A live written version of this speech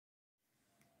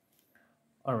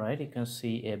Alright, you can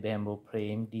see a bamboo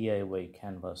frame DIY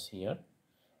canvas here.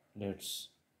 Let's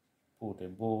put a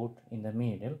board in the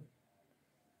middle.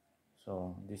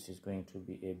 So this is going to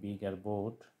be a bigger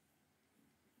board.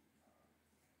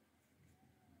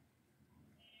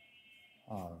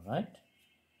 Alright,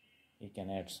 you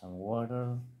can add some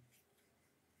water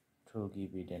to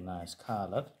give it a nice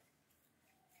color.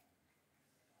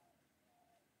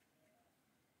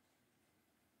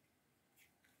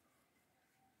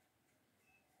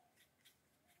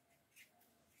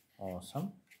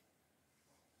 Awesome.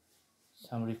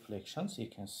 Some reflections, you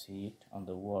can see it on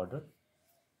the water.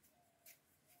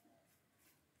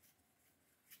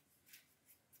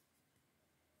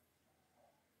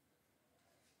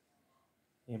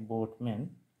 A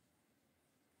boatman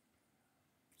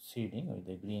sitting with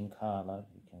the green color,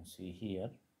 you can see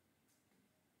here.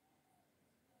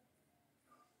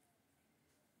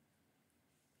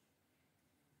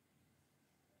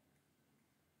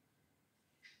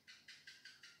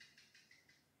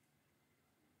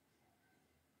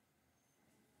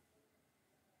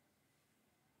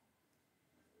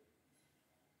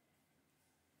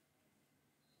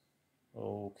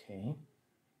 Okay.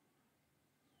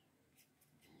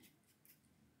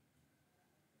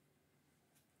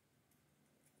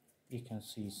 You can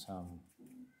see some,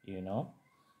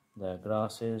 the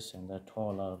grasses and the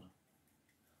taller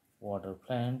water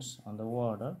plants on the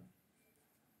water.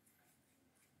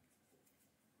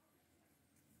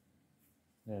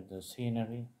 There's the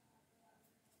scenery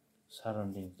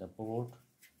surrounding the board.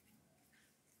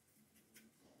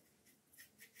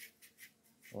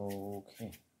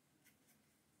 Okay.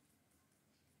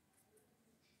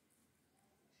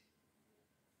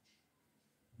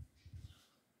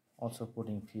 Also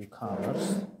putting few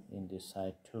colors in this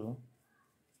side too.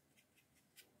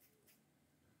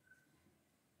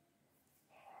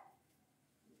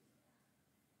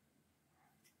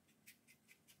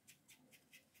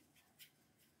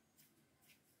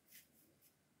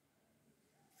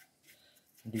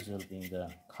 Dissolving the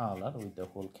color with the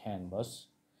whole canvas.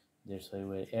 That's why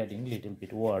we're adding little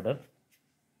bit water.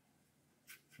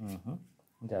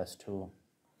 Just to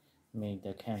make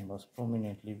the canvas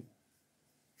prominently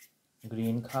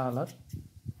green color.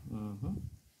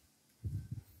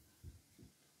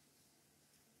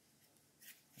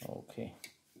 Okay.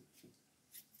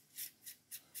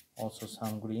 Also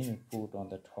some green we put on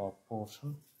the top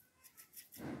portion.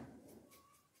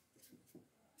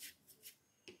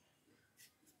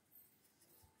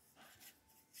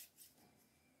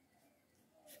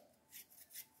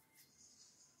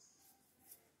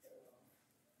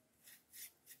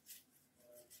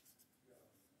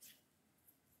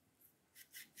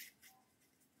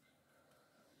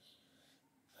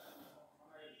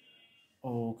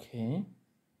 Okay,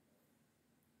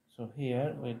 so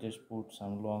here we just put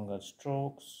some longer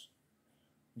strokes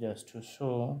just to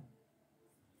show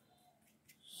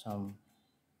some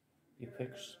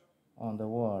effects on the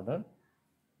water.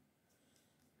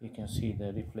 You can see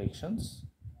the reflections.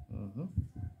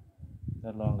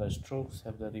 The longer strokes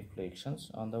have the reflections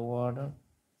on the water.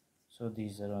 So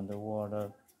these are on the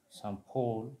water, some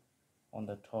pole on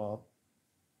the top,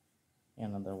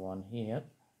 another one here.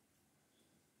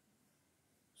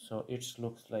 So it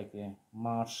looks like a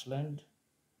marshland.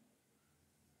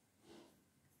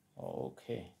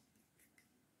 Okay.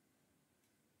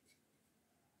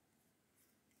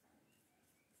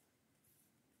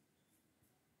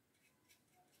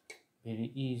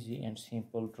 Very easy and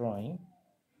simple drawing.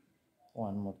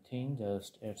 One more thing,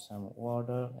 just add some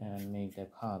water and make the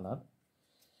color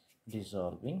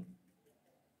dissolving.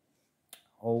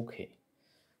 Okay,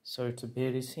 so it's a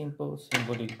very simple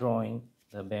symbolic drawing,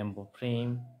 the bamboo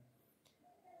frame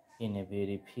in a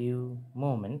very few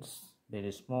moments,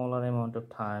 very smaller amount of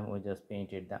time. We just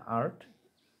painted the art.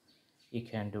 You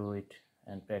can do it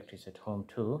and practice at home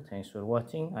too. Thanks for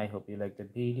watching. I hope you like the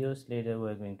videos. Later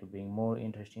we're going to bring more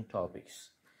interesting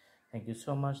topics. Thank you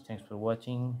so much. Thanks for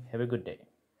watching. Have a good day.